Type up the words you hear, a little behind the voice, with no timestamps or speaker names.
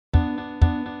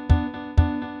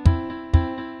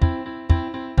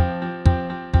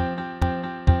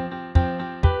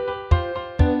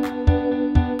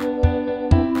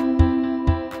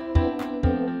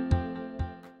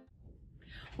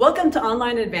Welcome to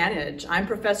Online EdVantage. I'm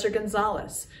Professor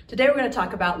Gonzalez. Today we're going to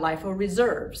talk about Lifo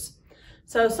Reserves.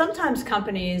 So sometimes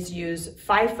companies use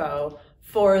FIFO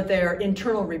for their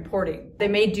internal reporting. They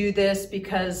may do this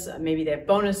because maybe they have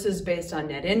bonuses based on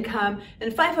net income,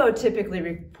 and FIFO typically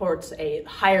reports a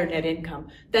higher net income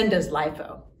than does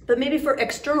Lifo. But maybe for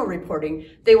external reporting,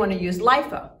 they want to use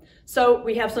Lifo. So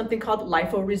we have something called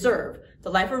Lifo Reserve.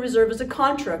 The Lifo Reserve is a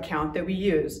contra account that we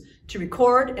use to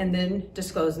record and then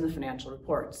disclose in the financial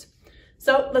reports.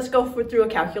 So let's go through a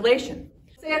calculation.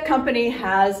 Say a company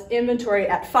has inventory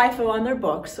at FIFO on their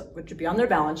books, which would be on their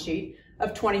balance sheet,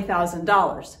 of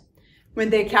 $20,000.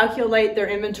 When they calculate their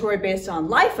inventory based on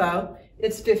Lifo,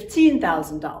 it's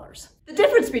 $15,000. The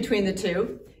difference between the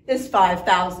two is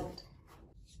 $5,000.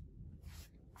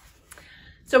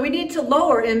 So we need to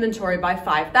lower inventory by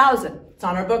 $5,000. It's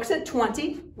on our books at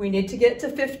 20. We need to get to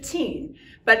 15.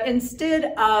 But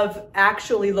instead of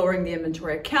actually lowering the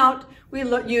inventory account, we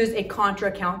use a contra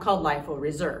account called Lifo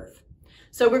Reserve.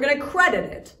 So we're going to credit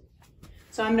it.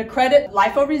 So I'm going to credit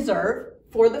Lifo Reserve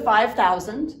for the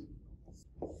 $5,000.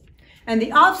 And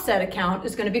the offset account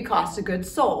is going to be cost of goods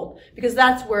sold, because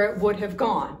that's where it would have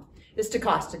gone, is to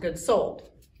cost of goods sold.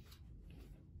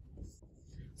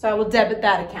 So I will debit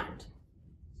that account.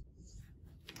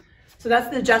 So that's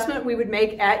the adjustment we would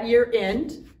make at year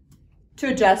end to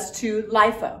adjust to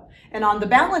Lifo. And on the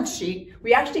balance sheet,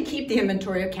 we actually keep the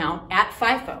inventory account at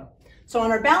FIFO. So on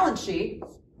our balance sheet,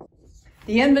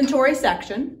 the inventory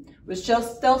section will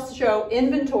still show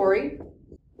inventory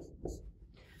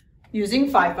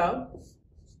using FIFO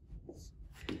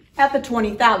at the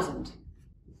 $20,000.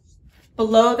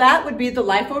 Below that would be the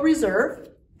Lifo Reserve,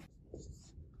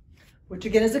 which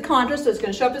again is a contra, so it's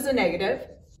going to show up as a negative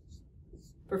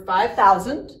for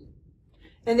 $5,000.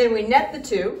 And then we net the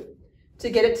two to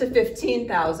get it to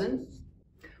 $15,000,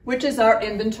 which is our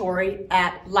inventory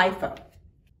at Lifo.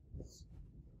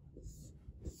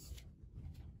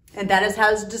 And that is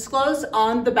how it's disclosed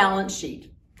on the balance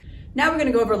sheet. Now we're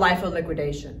going to go over Lifo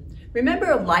Liquidation. Remember,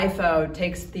 Lifo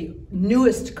takes the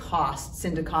newest costs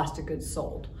into cost of goods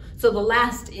sold. So the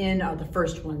last in are the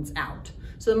first ones out.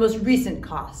 So the most recent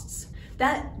costs.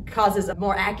 That causes a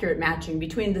more accurate matching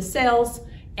between the sales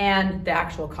and the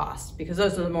actual costs, because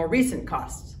those are the more recent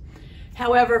costs.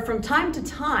 However, from time to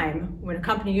time, when a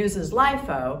company uses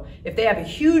Lifo, if they have a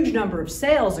huge number of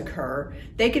sales occur,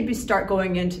 they could start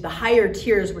going into the higher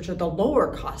tiers, which are the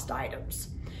lower cost items.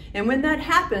 And when that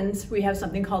happens, we have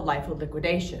something called Lifo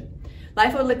Liquidation.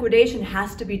 Lifo Liquidation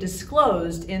has to be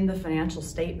disclosed in the financial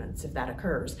statements if that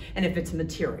occurs, and if it's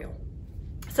material.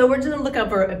 So we're just going to look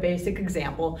over a basic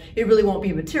example. It really won't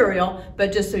be material,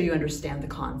 but just so you understand the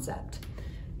concept.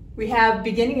 We have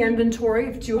beginning inventory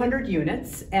of 200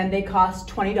 units, and they cost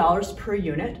 $20 per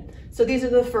unit. So these are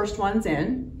the first ones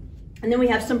in. And then we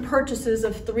have some purchases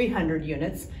of 300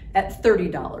 units at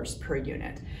 $30 per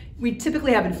unit. We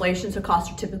typically have inflation, so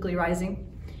costs are typically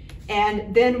rising.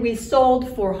 And then we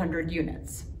sold 400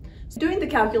 units. So doing the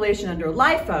calculation under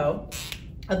Lifo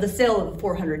of the sale of the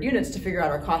 400 units to figure out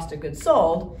our cost of goods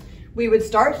sold, we would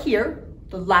start here,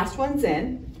 the last one's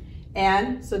in,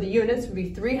 and so the units would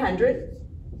be 300,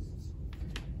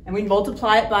 and we'd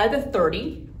multiply it by the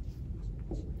 30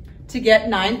 to get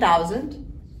 9,000.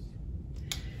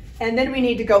 And then we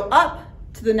need to go up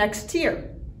to the next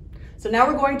tier. So now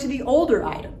we're going to the older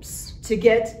items to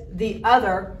get the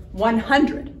other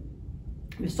 100.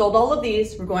 We've sold all of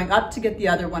these. We're going up to get the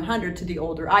other 100 to the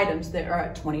older items that are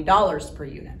at $20 per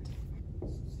unit.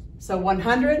 So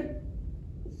 100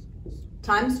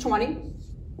 times 20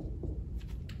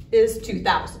 is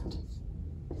 2,000.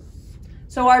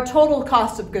 So our total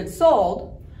cost of goods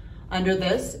sold under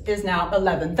this is now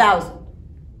 11,000.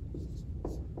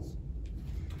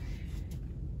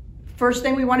 First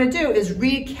thing we want to do is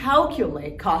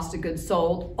recalculate cost of goods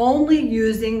sold only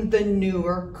using the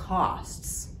newer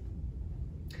costs.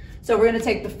 So we're going to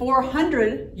take the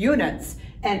 400 units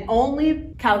and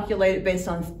only calculate it based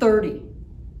on 30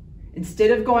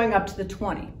 instead of going up to the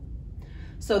 20.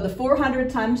 So the 400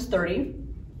 times 30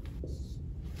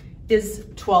 is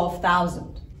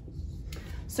 12,000.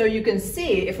 So you can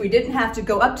see if we didn't have to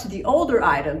go up to the older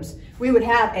items, we would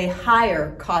have a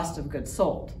higher cost of goods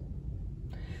sold.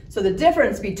 So the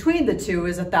difference between the two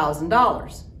is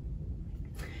 $1,000.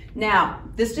 Now,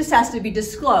 this just has to be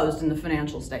disclosed in the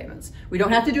financial statements. We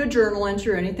don't have to do a journal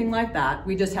entry or anything like that.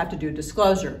 We just have to do a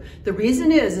disclosure. The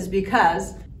reason is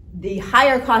because the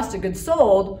higher cost of goods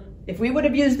sold, if we would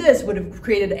have used this, would have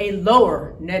created a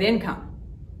lower net income.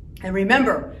 And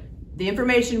remember, the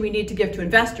information we need to give to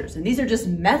investors, and these are just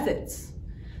methods.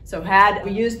 So had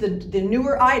we used the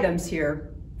newer items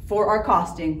here, for our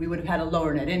costing, we would have had a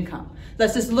lower net income.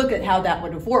 Let's just look at how that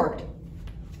would have worked.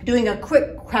 Doing a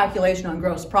quick calculation on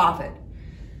gross profit.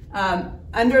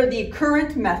 Under the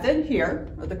current method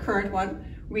here, or the current one,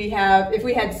 we have, if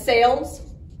we had sales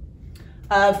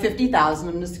of 50,000,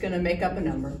 I'm just going to make up a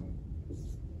number,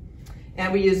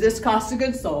 and we use this cost of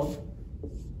goods sold.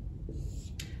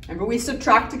 Remember, we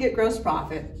subtract to get gross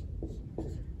profit.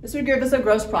 This would give us a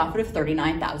gross profit of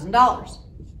 $39,000.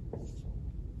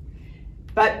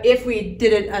 But if we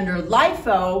did it under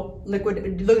LIFO,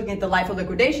 looking at the LIFO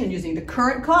liquidation using the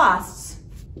current costs,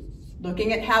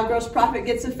 looking at how gross profit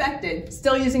gets affected,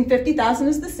 still using 50,000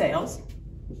 as the sales,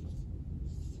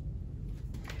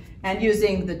 and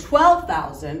using the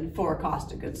 12,000 for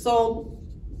cost of goods sold,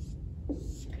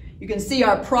 you can see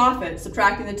our profit,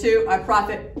 subtracting the two, our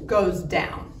profit goes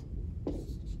down.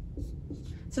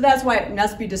 So that's why it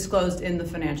must be disclosed in the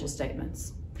financial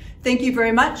statements. Thank you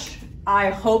very much.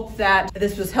 I hope that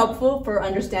this was helpful for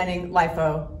understanding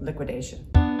LIFO liquidation.